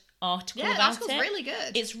good article about it. Yeah, the article's really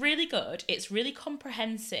good. It's really good. It's really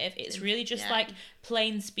comprehensive. It's really just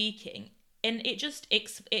plain speaking. And it just it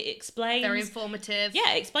explains... Very informative.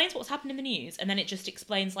 Yeah, it explains what's happened in the news. And then it just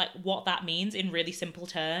explains, what that means in really simple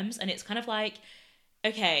terms. And it's kind of like,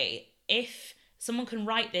 okay, if someone can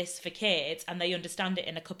write this for kids and they understand it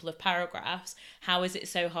in a couple of paragraphs, how is it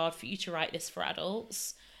so hard for you to write this for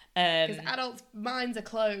adults? Because adults' minds are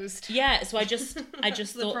closed. Yeah, so I just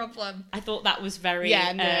That's thought... the problem. I thought that was very...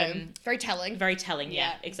 very telling. Very telling,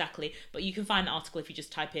 yeah, exactly. But you can find the article if you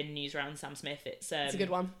just type in Newsround Sam Smith. It's a good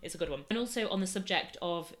one. It's a good one. And also on the subject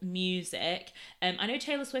of music, I know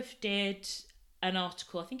Taylor Swift did an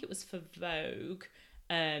article, I think it was for Vogue,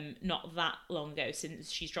 not that long ago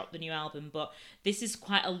since she's dropped the new album, but this is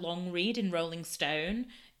quite a long read in Rolling Stone.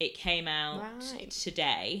 It came out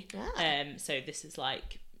today. So this is a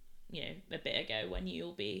bit ago when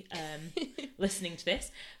you'll be listening to this.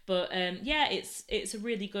 But it's a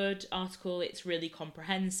really good article. It's really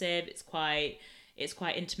comprehensive. It's quite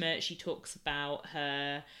intimate. She talks about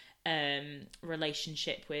her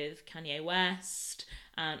relationship with Kanye West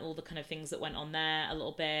and all the kind of things that went on there a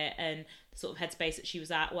little bit, and the sort of headspace that she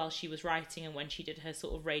was at while she was writing and when she did her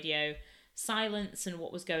sort of radio silence and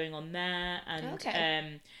what was going on there. And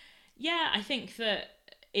I think that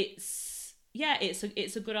it's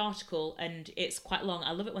a good article, and it's quite long.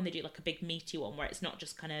 I love it when they do a big meaty one where it's not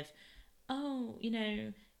just kind of,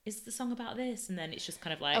 is the song about this? And then it's just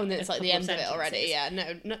kind of like... Oh, and then it's the end of it already. Yeah,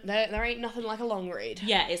 no, there ain't nothing like a long read.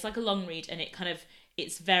 Yeah, it's like a long read, and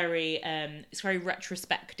it's very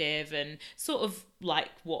retrospective and sort of like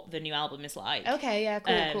what the new album is like. Okay, yeah,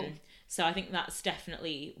 cool. So I think that's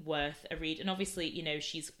definitely worth a read. And obviously,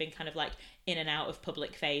 she's been kind of in and out of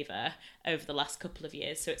public favour over the last couple of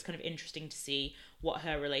years. So it's kind of interesting to see what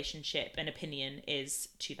her relationship and opinion is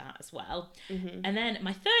to that as well. Mm-hmm. And then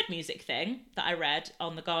my third music thing that I read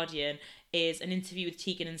on The Guardian is an interview with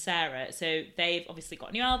Tegan and Sarah. So they've obviously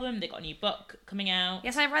got a new album, they've got a new book coming out.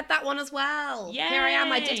 Yes, I read that one as well. Yay! Here I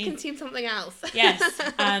am, I did consume something else. Yes,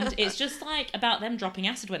 and it's just about them dropping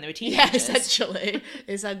acid when they were teenagers. Yeah, essentially.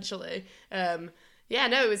 It's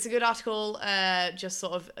a good article, just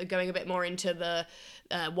sort of going a bit more into the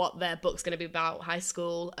what their book's going to be about, high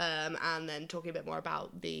school, and then talking a bit more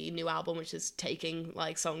about the new album, which is taking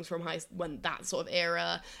songs from that sort of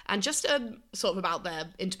era, and just sort of about their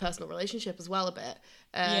interpersonal relationship as well a bit.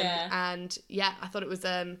 And I thought it was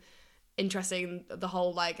interesting, the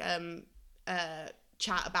whole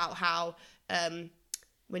chat about how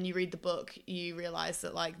when you read the book you realise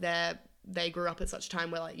that they grew up at such a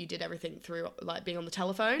time where you did everything through being on the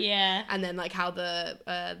telephone. Yeah. And then how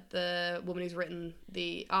the woman who's written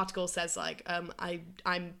the article says I'm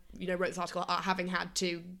wrote this article having had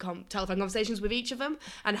 2 telephone conversations with each of them,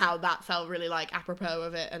 and how that felt really apropos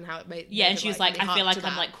of it, and how it made and she was really I feel like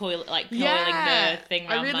I'm coiling the thing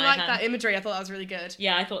around I really my liked hand. that imagery. I thought that was really good.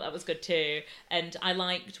 Yeah, I thought that was good too. And I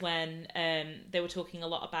liked when they were talking a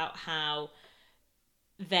lot about how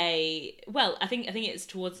I think it's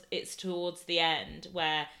towards the end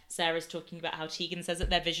where Sarah's talking about how Tegan says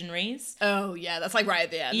that they're visionaries. Oh yeah, that's right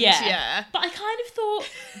at the end. Yeah. But I kind of thought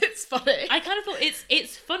it's funny. I kind of thought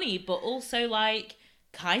it's funny, but also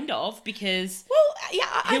kind of, because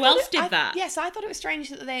who else did that? Yes, I thought it was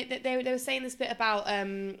strange that they were saying this bit about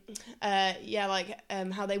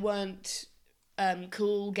how they weren't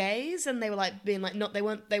cool gays, and they were being they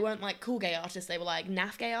weren't cool gay artists, they were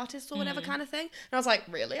naff gay artists or whatever kind of thing. And I was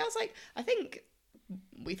really? I was I think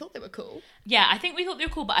we thought they were cool. Yeah, I think we thought they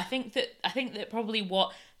were cool, but I think that probably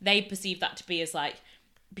what they perceive that to be is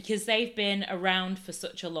because they've been around for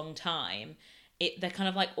such a long time, they're kind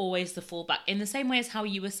of always the fallback, in the same way as how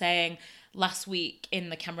you were saying last week in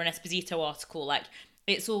the Cameron Esposito article,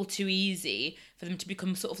 it's all too easy for them to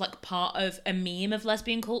become sort of part of a meme of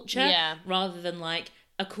lesbian culture, rather than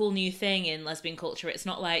a cool new thing in lesbian culture. It's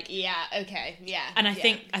not and I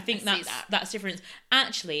think that's different.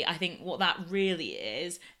 Actually, I think what that really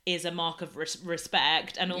is a mark of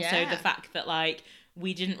respect, and also the fact that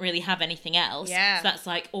we didn't really have anything else. So that's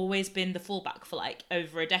always been the fallback for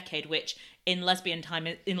over a decade, which in lesbian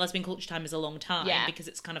culture time is a long time, because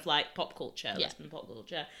it's kind of pop culture, lesbian pop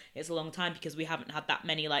culture. It's a long time because we haven't had that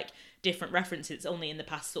many different references. It's only in the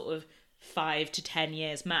past sort of 5 to 10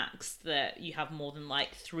 years max that you have more than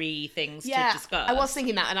like 3 things to Yeah, discuss. I was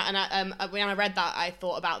thinking that, and I when I read that, I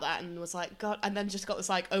thought about that and was like, God, and then just got this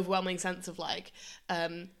like overwhelming sense of like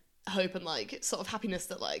hope and like sort of happiness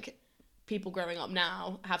that like people growing up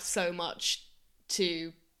now have so much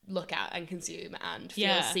to look at and consume and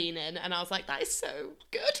feel seen in, and I was like, that is so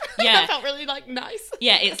good. Yeah. I felt really like nice.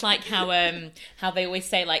 Yeah, it's like how they always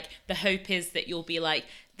say like the hope is that you'll be like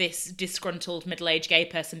this disgruntled middle-aged gay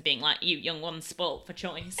person being like, you young ones spoilt for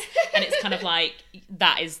choice, and it's kind of like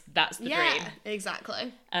that's the dream.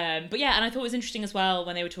 Exactly. But yeah, and I thought it was interesting as well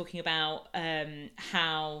when they were talking about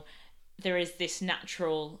how there is this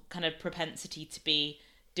natural kind of propensity to be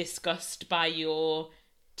disgusted by your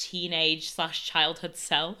teenage/childhood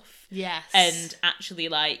self. Yes. And actually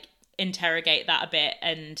like interrogate that a bit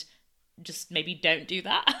and just maybe don't do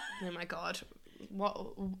that. Oh my God.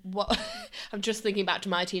 What I'm just thinking back to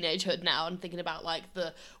my teenagehood now and thinking about like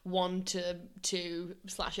the 1 to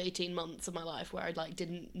 2/18 months of my life where I like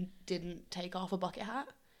didn't take off a bucket hat.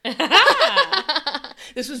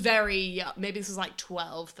 This was maybe this was like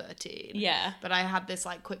 12, 13. Yeah. But I had this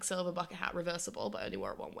like Quicksilver bucket hat, reversible, but only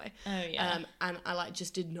wore it one way. Oh yeah. And I like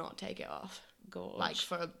just did not take it off. Gorge. Like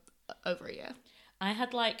for over a year. I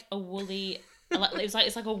had like a woolly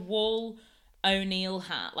it's like a wool O'Neill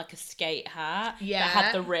hat, like a skate hat. Yeah. That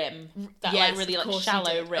had the rim. That Yes, like really of like course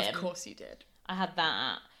shallow you did. rim. Of course you did. I had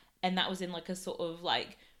that. And that was in like a sort of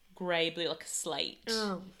like grey blue, like a slate.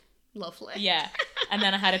 Oh, lovely. Yeah. And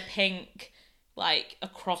then I had a pink, like a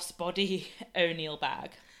crossbody O'Neill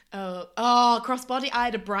bag. Oh, crossbody. I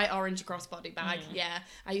had a bright orange crossbody bag. Yeah,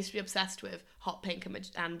 I used to be obsessed with hot pink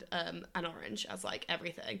and orange as like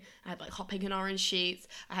everything. I had like hot pink and orange sheets.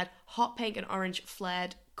 I had hot pink and orange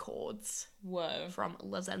flared cords. Whoa. From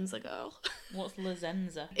La Zenza Girl. What's La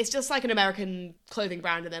Zenza? It's just like an American clothing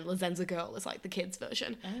brand, and then La Zenza Girl is like the kids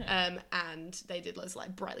version. Oh. And they did loads of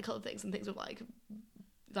like brightly coloured things and things with like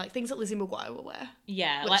things that Lizzie McGuire will wear.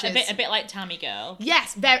 Yeah, Which like a bit like Tammy Girl.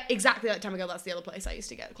 Yes, exactly like Tammy Girl. That's the other place I used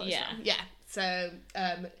to get clothes from. Yeah. So,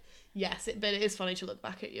 yes, but it is funny to look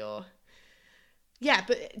back at your... Yeah,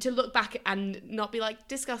 but to look back and not be, like,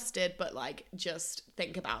 disgusted, but, like, just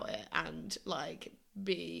think about it and, like,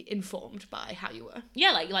 be informed by how you were.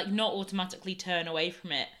 Yeah, like not automatically turn away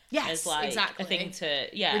from it. Yes, as, like, exactly. a thing to...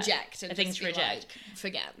 Reject. And a thing to reject. Like,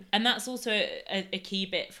 forget. And that's also a key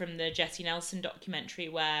bit from the Jessie Nelson documentary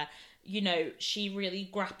where, you know, she really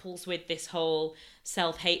grapples with this whole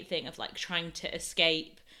self-hate thing of, like, trying to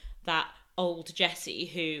escape that old Jessie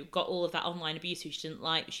who got all of that online abuse who she didn't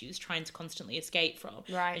like, she was trying to constantly escape from.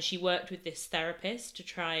 Right. And she worked with this therapist to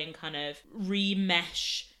try and kind of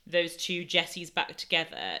remesh those two Jessies back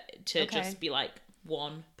together to just be like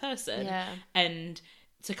one person. Yeah. And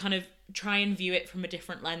to kind of try and view it from a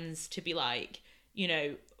different lens, to be like, you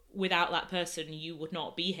know, without that person you would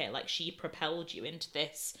not be here. Like, she propelled you into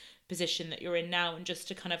this position that you're in now, and just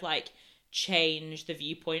to kind of like change the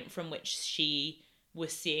viewpoint from which she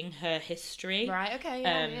was seeing her history. Right, okay,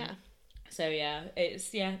 yeah. So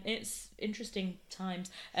it's interesting times.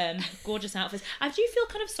 Gorgeous outfits. I do feel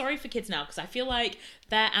kind of sorry for kids now, because I feel like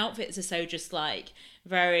their outfits are so just like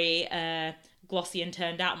very glossy and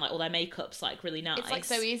turned out, and like all their makeup's like really nice. It's like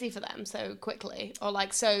so easy for them so quickly, or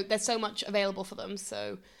like so there's so much available for them.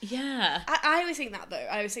 So yeah, I always think that though.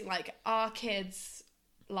 I always think like, are kids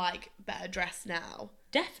like better dressed now?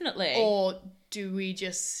 Definitely. Or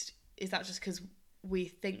is that just because we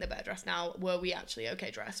think they're better dressed now? Were we actually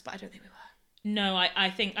okay dressed? But I don't think we were. No,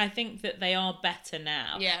 I think that they are better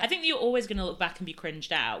now. Yeah. I think that you're always going to look back and be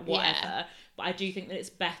cringed out, whatever. Yeah. But I do think that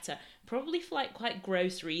it's better, probably for like quite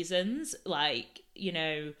gross reasons, like, you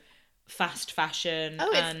know, fast fashion.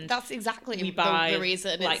 That's exactly we buy the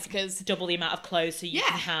reason. Like, it's because double the amount of clothes so you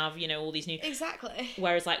can have, you know, all these new. Exactly.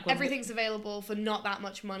 Whereas like everything's available for not that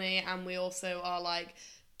much money, and we also are like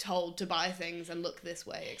told to buy things and look this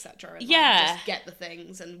way, etc. And like, just get the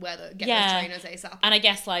things and get those trainers ASAP. And I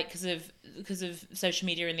guess like because of social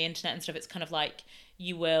media and the internet and stuff, it's kind of like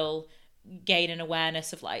you will gain an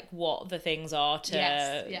awareness of like what the things are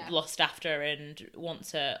to lust after and want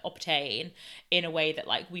to obtain in a way that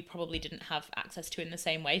like we probably didn't have access to in the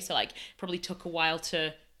same way. So like probably took a while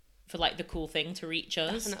for like the cool thing to reach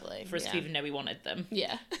us. Definitely, for us to even know we wanted them.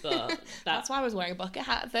 Yeah. But that's why I was wearing a bucket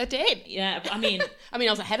hat at 13. Yeah, but I mean I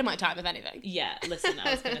was ahead of my time, if anything. Yeah, listen,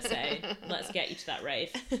 I was gonna say, let's get you to that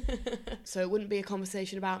rave. So it wouldn't be a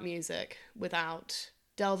conversation about music without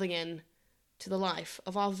delving in to the life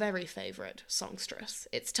of our very favourite songstress.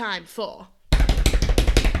 It's time for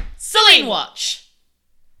Celine Watch.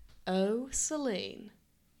 Oh, Celine,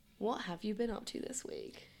 what have you been up to this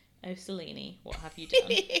week? Oh, Celine, what have you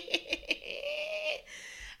done?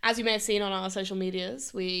 as you may have seen on our social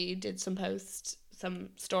medias, we did some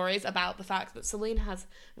stories about the fact that Celine has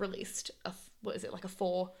released like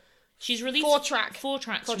a She's released four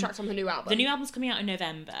tracks from her new album. The new album's coming out in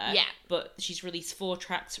November. Yeah. But she's released 4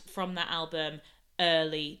 tracks from that album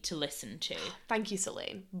early to listen to. Thank you,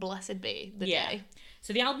 Celine. Blessed be the day.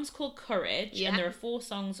 So the album's called Courage, Yeah. and there are 4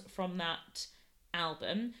 songs from that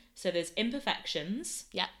album. So there's Imperfections.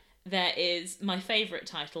 Yeah. There is my favourite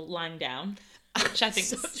title, Lying Down, which I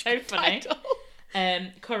think is Such so a funny. title.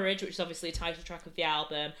 Courage, which is obviously a title track of the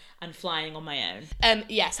album, and Flying on My Own.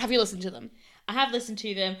 Yes, have you listened to them? I have listened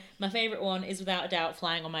to them. My favourite one is without a doubt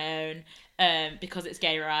Flying on My Own, because it's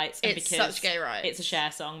gay rights. And It's because such gay rights. It's a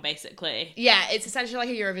Cher song, basically. Yeah, it's essentially like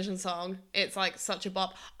a Eurovision song. It's like such a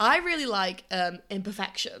bop. I really like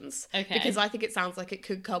Imperfections. Okay. Because I think it sounds like it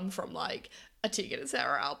could come from like a Tegan and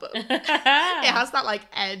Sarah album. It has that like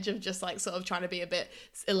edge of just like sort of trying to be a bit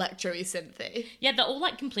electro-y synthy. Yeah, they're all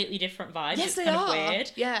like completely different vibes. Yes, It's they kind are. of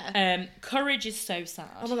weird. Yeah. Courage is so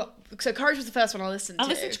sad. Oh my god. So Courage was the first one I listened to. I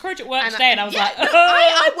listened to Courage at work And today and I was like, no, oh!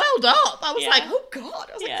 I welled up. I was Yeah. like, oh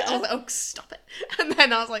god. I was Yeah. like, oh, stop it. And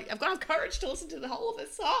then I was like, I've got to have courage to listen to the whole of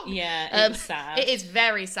this song. Yeah, it's sad. It is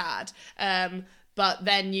very sad. But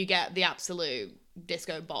then you get the absolute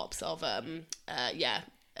disco bops of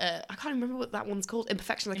I can't remember what that one's called.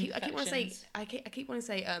 Imperfections. I keep wanting to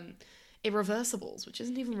say Irreversibles, which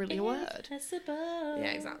isn't even really a word. Yeah,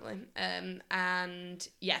 exactly. And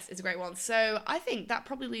yes, it's a great one. So I think that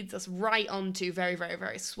probably leads us right on to very, very,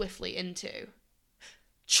 very swiftly into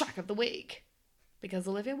track of the week. Because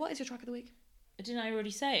Olivia, what is your track of the week? Didn't I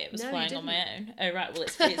already say it was No, you Flying on My Own? Oh, right. Well,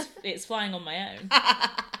 it's Flying on My Own.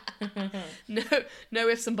 No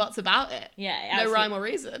ifs and buts about it. Yeah. No rhyme or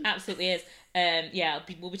reason. Absolutely is.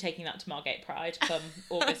 We'll be taking that to Margate Pride come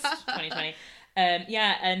August 2020.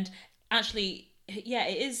 And actually, it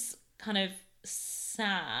is kind of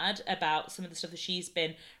sad about some of the stuff that she's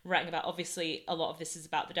been writing about. Obviously, a lot of this is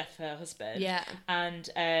about the death of her husband. Yeah. And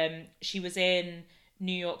she was in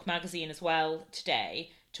New York Magazine as well today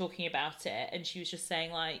talking about it, and she was just saying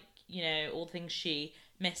like, you know, all the things she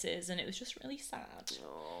misses, and it was just really sad.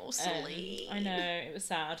 Oh, silly. I know, it was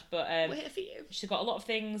sad, but We're here for you. she's got a lot of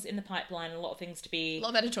things in the pipeline and a lot of things to be A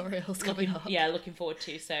lot of editorials coming up. looking forward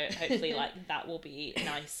to, so hopefully like that will be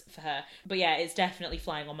nice for her. But yeah, it's definitely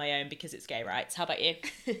Flying on My Own because it's gay rights. How about you?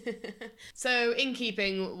 So, in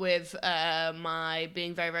keeping with my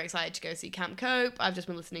being very, very excited to go see Camp Cope, I've just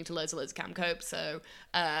been listening to loads of Camp Cope. So,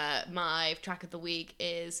 my track of the week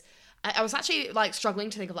is... I was actually like struggling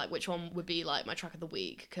to think of like which one would be like my track of the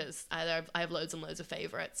week because I have loads and loads of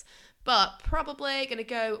favourites. But probably going to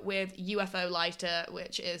go with UFO Lighter,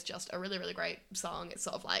 which is just a really, really great song. It's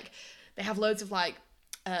sort of like... They have loads of like...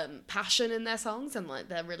 passion in their songs, and like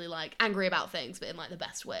they're really like angry about things, but in like the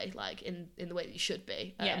best way, like in the way that you should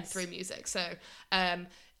be through music. So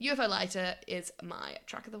UFO Lighter is my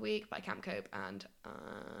track of the week by Camp Cope, and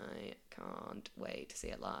I can't wait to see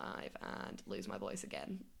it live and lose my voice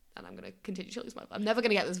again. And I'm going to continue to lose my voice. I'm never going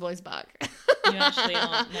to get this voice back. You actually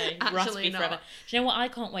aren't. No, Actually raspy not. forever. Do you know what I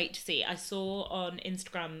can't wait to see? I saw on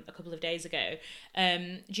Instagram a couple of days ago.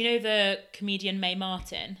 Do you know the comedian Mae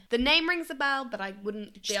Martin? The name rings a bell, but I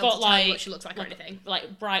wouldn't be She's able got to tell you like what she looks like or anything.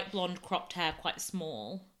 Like bright blonde cropped hair, quite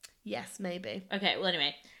small. Yes, maybe. Okay, well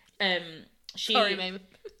anyway, Sorry, maybe.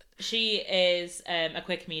 she is a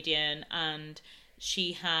queer comedian, and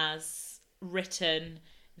she has written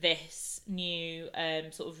this new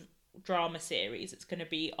sort of drama series. It's going to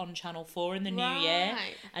be on Channel 4 in the new year,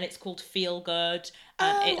 Right. and it's called Feel Good,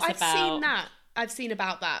 and it's I've about seen that. I've seen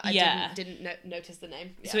about that. I Yeah. didn't notice the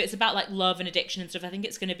name. Yeah. So it's about like love and addiction and stuff. I think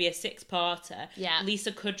it's going to be a 6-parter. Yeah.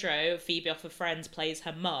 Lisa Kudrow, Phoebe off of Friends, plays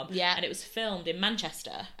her mum. Yeah. And it was filmed in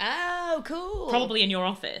Manchester. Oh, cool. Probably in your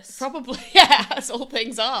office. Probably, yeah, as all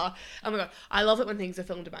things are. Oh my god, I love it when things are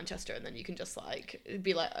filmed in Manchester and then you can just like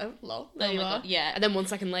be like, oh, lol, there Oh you my are. God, yeah. And then 1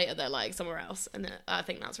 second later they're like somewhere else, and then I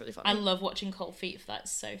think that's really funny. I love watching Cold Feet for that.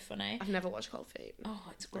 It's so funny. I've never watched Cold Feet. Oh,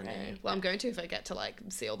 it's I know. great. Well, I'm going to if I get to like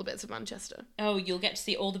see all the bits of Manchester. Oh, you'll get to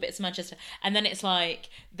see all the bits of Manchester. And then it's like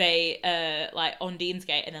they like on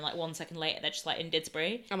Deansgate, and then like 1 second later they're just like in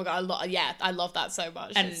Didsbury. Oh my god, I love that so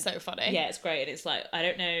much. And it's so funny. Yeah, it's great. And it's like, I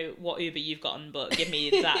don't know what Uber you've gotten, but give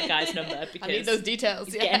me that guy's number because I need those details.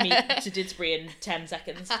 he's Yeah. getting me to Didsbury in 10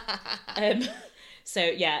 seconds. So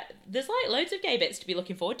yeah, there's like loads of gay bits to be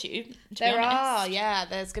looking forward to be There honest. are, yeah.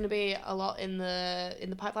 There's going to be a lot in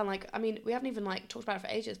the pipeline. Like, I mean, we haven't even like talked about it for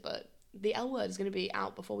ages, but the L Word is going to be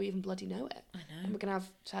out before we even bloody know it. I know. And we're going to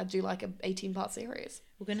have to do like an 18-part series.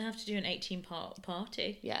 We're going to have to do an 18-part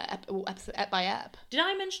party. Yeah, episode ep by ep. Did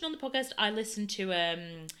I mention on the podcast I listened to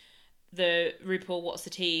the RuPaul What's the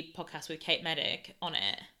Tea podcast with Kate Meddick on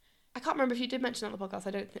it? I can't remember if you did mention it on the podcast.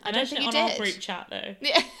 I don't I don't think mentioned you it on did. our group chat though.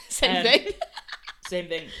 Yeah, same Um, thing. Same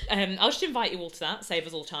thing. I'll just invite you all to that. Save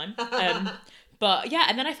us all time. But yeah,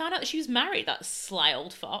 and then I found out that she was married. That sly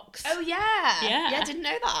old fox. Oh yeah. Yeah. Yeah, I didn't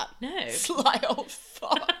know that. No. Sly old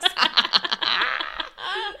fox.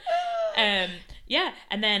 Yeah,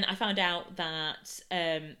 and then I found out that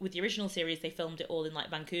with the original series they filmed it all in like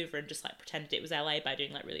Vancouver and just like pretended it was LA by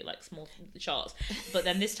doing like really like small shots. But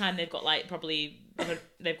then this time they've got probably like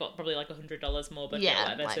 $100 more budget. Yeah, or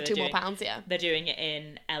whatever, like so £2 more pounds. Yeah. They're doing it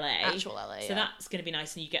in LA. Actual LA. So that's going to be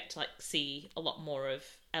nice, and you get to like see a lot more of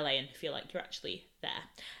LA and feel like you're actually there.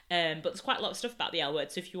 But there's quite a lot of stuff about the L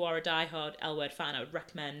Word. So if you are a diehard L Word fan, I would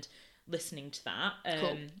recommend listening to that.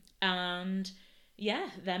 Cool. And yeah,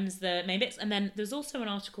 them's the main bits. And then there's also an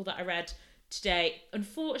article that I read today.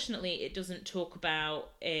 Unfortunately, it doesn't talk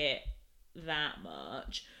about it that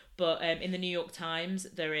much. But in the New York Times,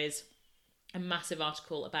 there is a massive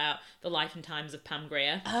article about the life and times of Pam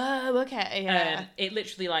Grier. Oh, okay. Yeah. It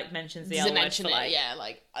literally like mentions the Does L it Word mention for it? like Yeah,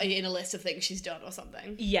 like in a list of things she's done or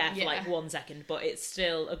something. yeah, for like 1 second, but it's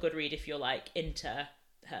still a good read if you're like into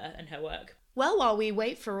her and her work. Well, while we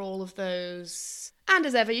wait for all of those, and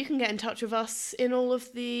as ever, you can get in touch with us in all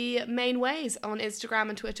of the main ways. On Instagram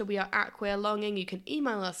and Twitter, we are at Queer Longing. You can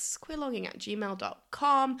email us,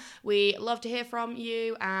 queerlonging@gmail.com. We love to hear from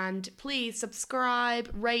you, and please subscribe,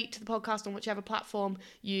 rate the podcast on whichever platform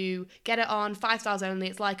you get it on. 5 stars only.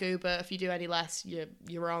 It's like Uber. If you do any less, you're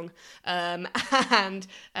wrong. And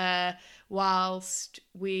whilst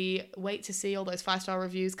we wait to see all those 5-star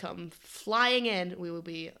reviews come flying in, we will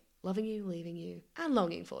be loving you, leaving you, and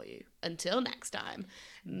longing for you. Until next time.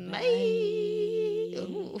 Bye.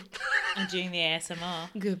 Ooh. I'm doing the ASMR.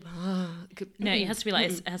 Goodbye. No, it has to be like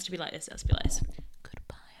this. It has to be like this. It has to be like this.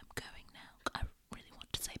 Goodbye, I'm going now. I really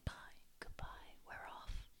want to say bye. Goodbye, we're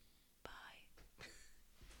off. Bye.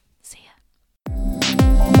 See ya.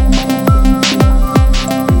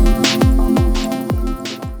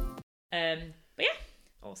 But yeah.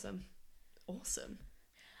 Awesome. Awesome.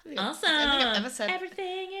 I think I've ever said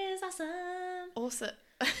Everything is awesome. awesome.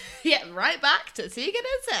 Yeah, right back to Tegan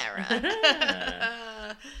and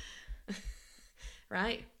Sarah.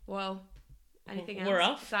 Right. Well, anything else? We're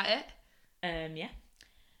off. Is that it? Yeah.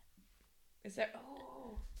 Is there?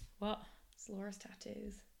 Oh, What? it's Laura's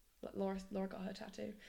tattoos. Laura got her tattoo.